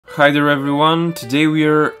Hi there everyone, today we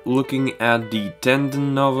are looking at the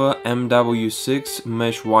Tenda MW6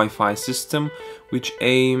 mesh Wi-Fi system, which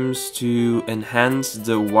aims to enhance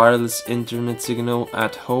the wireless internet signal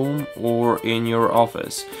at home or in your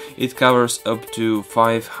office. It covers up to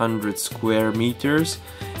 500 square meters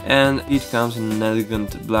and it comes in an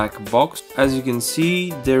elegant black box. As you can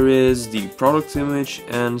see, there is the product image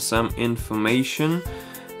and some information.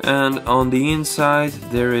 And on the inside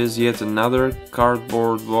there is yet another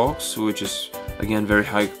cardboard box, which is again very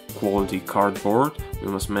high quality cardboard, we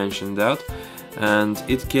must mention that, and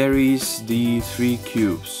it carries the 3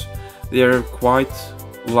 cubes. They are quite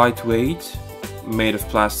lightweight, made of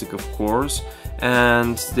plastic of course,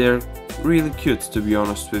 and they're really cute, to be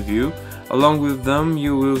honest with you. Along with them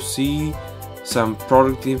you will see some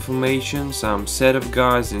product information, some setup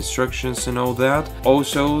guides, instructions and all that.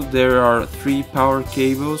 Also there are 3 power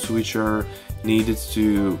cables which are needed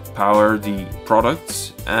to power the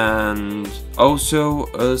products, and also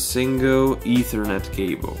a single Ethernet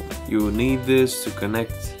cable. You will need this to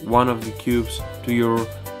connect one of the cubes to your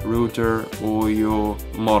router or your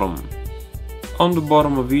modem. On the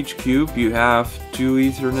bottom of each cube you have 2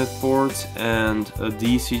 Ethernet ports and a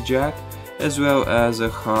DC jack, as well as a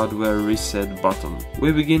hardware reset button.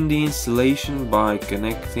 We begin the installation by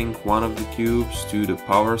connecting one of the cubes to the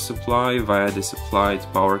power supply via the supplied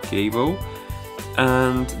power cable,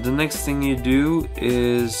 and the next thing you do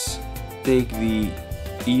is take the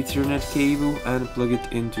Ethernet cable and plug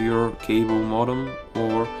it into your cable modem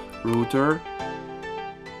or router.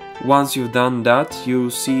 Once you've done that, you'll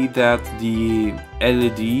see that the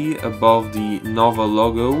LED above the Nova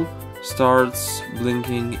logo starts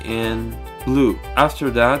blinking in blue. After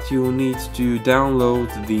that you will need to download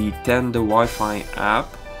the Tenda Wi-Fi app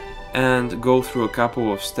and go through a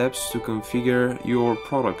couple of steps to configure your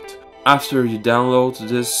product. After you download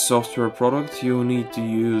this software product, you will need to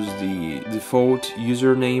use the default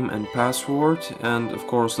username and password, and of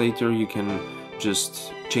course later you can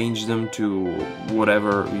just change them to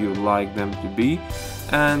whatever you like them to be,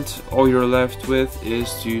 and all you're left with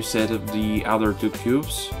is to set up the other 2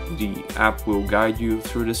 cubes. The app will guide you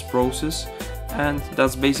through this process, and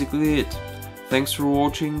that's basically it. Thanks for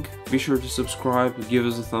watching, be sure to subscribe, give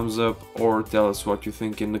us a thumbs up or tell us what you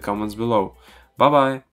think in the comments below. Bye bye!